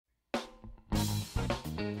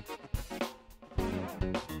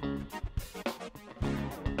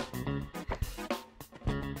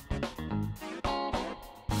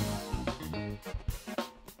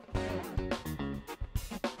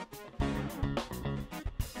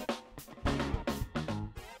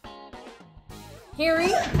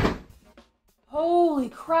Kari? Holy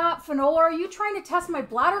crap, Finola, are you trying to test my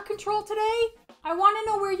bladder control today? I want to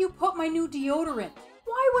know where you put my new deodorant.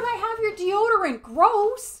 Why would I have your deodorant?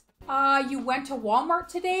 Gross! You went to Walmart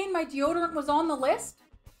today and my deodorant was on the list?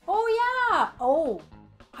 Oh yeah! Oh,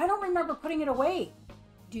 I don't remember putting it away.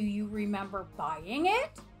 Do you remember buying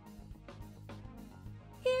it?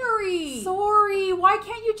 Kari! Sorry, why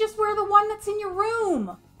can't you just wear the one that's in your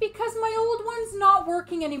room? Because my old one's not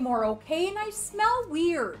working anymore, okay? And I smell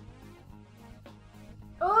weird.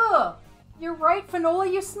 Ugh! You're right,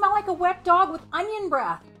 Finola, you smell like a wet dog with onion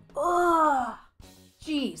breath. Ugh!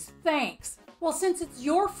 Jeez, thanks. Well, since it's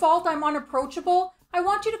your fault I'm unapproachable, I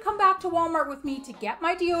want you to come back to Walmart with me to get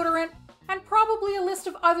my deodorant and probably a list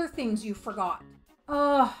of other things you forgot.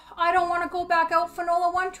 I don't want to go back out,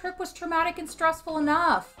 Finola. One trip was traumatic and stressful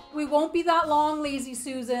enough. We won't be that long, Lazy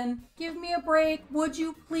Susan. Give me a break, would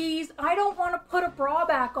you please? I don't want to put a bra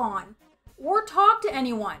back on or talk to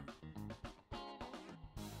anyone.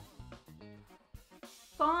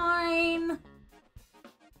 Fine.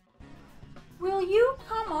 Will you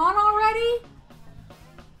come on already?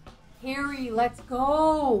 Kari, let's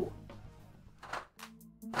go.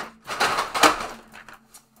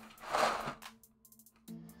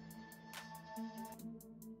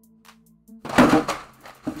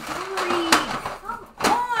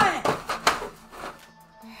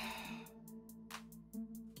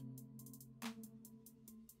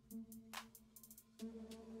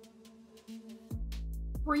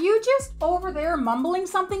 Were you just over there mumbling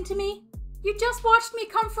something to me? You just watched me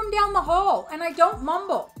come from down the hall, and I don't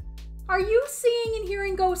mumble. Are you seeing and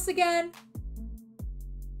hearing ghosts again?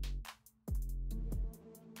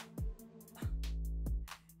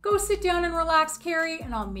 Go sit down and relax, Kari,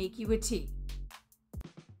 and I'll make you a tea.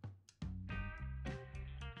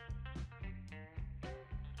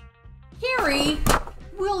 Kari,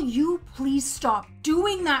 will you please stop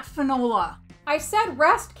doing that, Finola? I said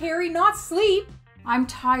rest, Kari, not sleep. I'm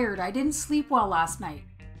tired. I didn't sleep well last night.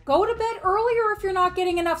 Go to bed earlier if you're not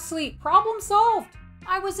getting enough sleep. Problem solved.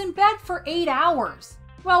 I was in bed for 8 hours.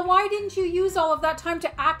 Well, why didn't you use all of that time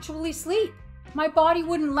to actually sleep? My body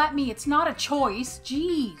wouldn't let me. It's not a choice.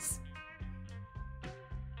 Jeez.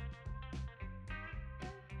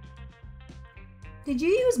 Did you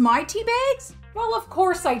use my tea bags? Well, of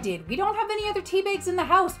course I did. We don't have any other tea bags in the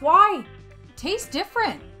house. Why? It tastes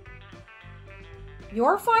different.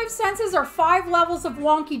 Your 5 senses are 5 levels of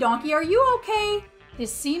wonky donkey. Are you okay?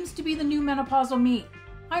 This seems to be the new menopausal me.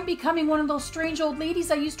 I'm becoming one of those strange old ladies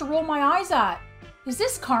I used to roll my eyes at. Is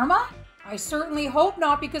this karma? I certainly hope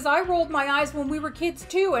not, because I rolled my eyes when we were kids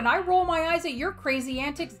too, and I roll my eyes at your crazy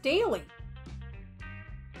antics daily.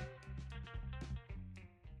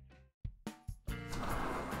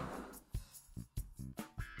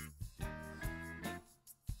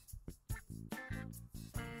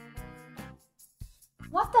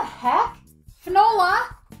 What the heck?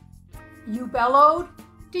 Finola? You bellowed?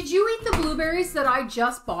 Did you eat the blueberries that I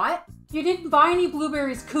just bought? You didn't buy any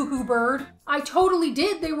blueberries, cuckoo bird. I totally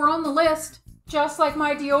did. They were on the list. Just like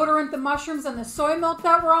my deodorant, the mushrooms, and the soy milk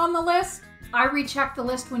that were on the list. I rechecked the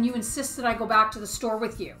list when you insisted I go back to the store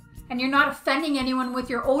with you. And you're not offending anyone with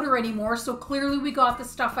your odor anymore, so clearly we got the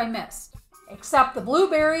stuff I missed. Except the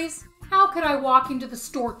blueberries. How could I walk into the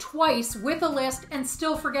store twice with a list and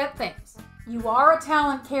still forget things? You are a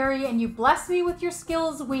talent, Kari, and you bless me with your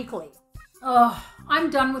skills weekly. Ugh, I'm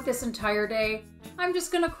done with this entire day. I'm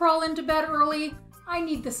just gonna crawl into bed early. I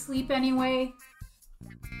need the sleep anyway.